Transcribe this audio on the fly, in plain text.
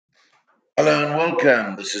Hello and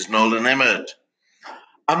welcome. This is Nolan Emmett.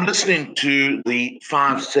 I'm listening to the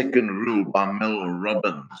 5 Second Rule by Mel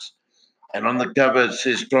Robbins. And on the cover it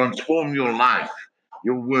says, transform your life,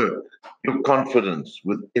 your work, your confidence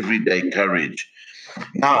with everyday courage.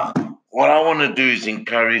 Now, what I want to do is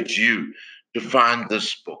encourage you to find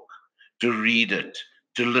this book, to read it,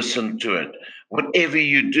 to listen to it. Whatever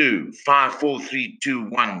you do, 5, 4, 3, 2,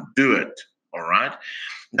 1, do it. All right.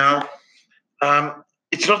 Now,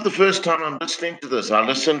 it's not the first time I'm listening to this. I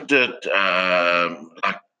listened to it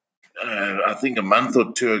I think a month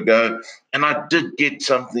or two ago, and I did get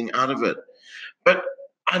something out of it. But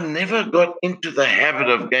I never got into the habit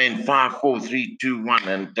of going 5, 4, 3, 2, 1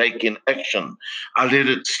 and taking action. I let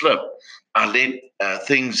it slip. I let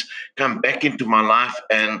things come back into my life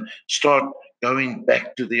and start going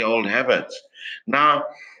back to the old habits. Now,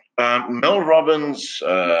 Mel Robbins,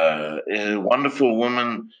 a wonderful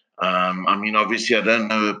woman. Obviously, I don't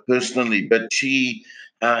know her personally, but she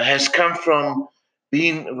has come from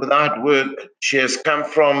being without work. She has come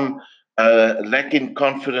from lacking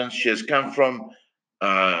confidence. She has come from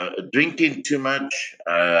drinking too much,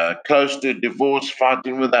 close to divorce,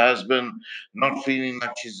 fighting with her husband, not feeling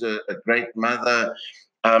like she's a great mother,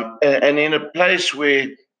 and in a place where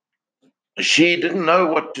she didn't know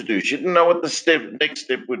what to do. She didn't know what the next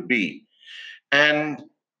step would be. And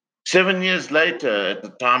 7 years later, at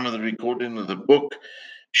the time of the recording of the book,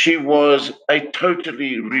 she was a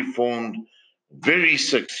totally reformed, very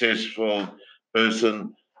successful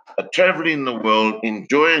person, traveling the world,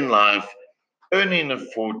 enjoying life, earning a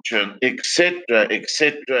fortune, etc.,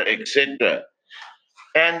 etc., etc.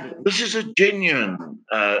 And this is a genuine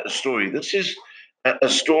story. This is a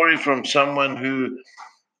story from someone who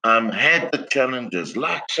had the challenges,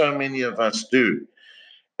 like so many of us do.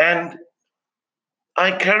 And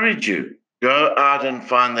I encourage you, go out and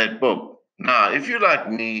find that book. Now, if you're like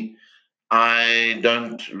me, I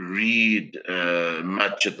don't read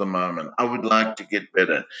much at the moment. I would like to get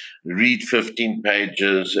better. Read 15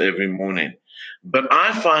 pages every morning. But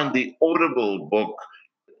I find the Audible book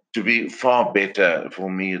to be far better for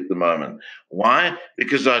me at the moment. Why?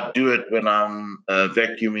 Because I do it when I'm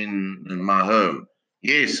vacuuming in my home.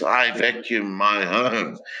 Yes, I vacuum my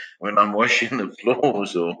home when I'm washing the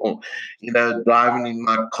floors or, driving in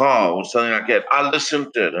my car or something like that. I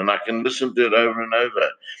listen to it and I can listen to it over and over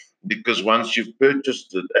because once you've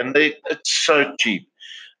purchased it, and it's so cheap,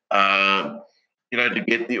 uh, to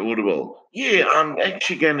get the Audible. Yeah, I'm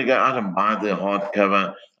actually going to go out and buy the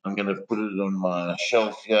hardcover. I'm going to put it on my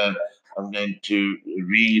shelf here. I'm going to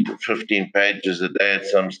read 15 pages a day at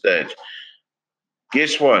some stage.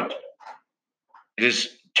 Guess what? It has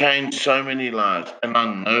changed so many lives, and I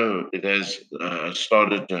know it has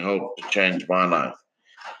started to help to change my life.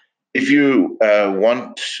 If you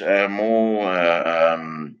want more,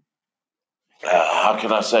 how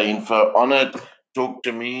can I say, info on it, talk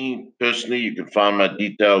to me personally. You can find my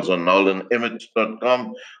details on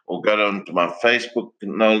nolanemmett.com or go on to my Facebook,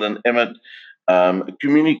 Nolan Emmett.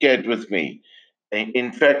 Communicate with me.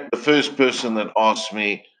 In fact, the first person that asks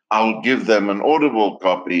me, I will give them an Audible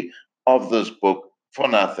copy of this book for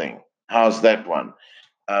nothing. How's that one?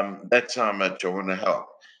 That's how much I want to help.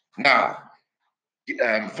 Now,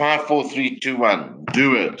 5, 4, 3, 2, 1,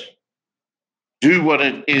 do it. Do what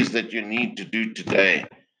it is that you need to do today.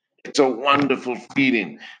 It's a wonderful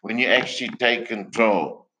feeling when you actually take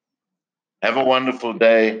control. Have a wonderful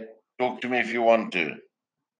day. Talk to me if you want to.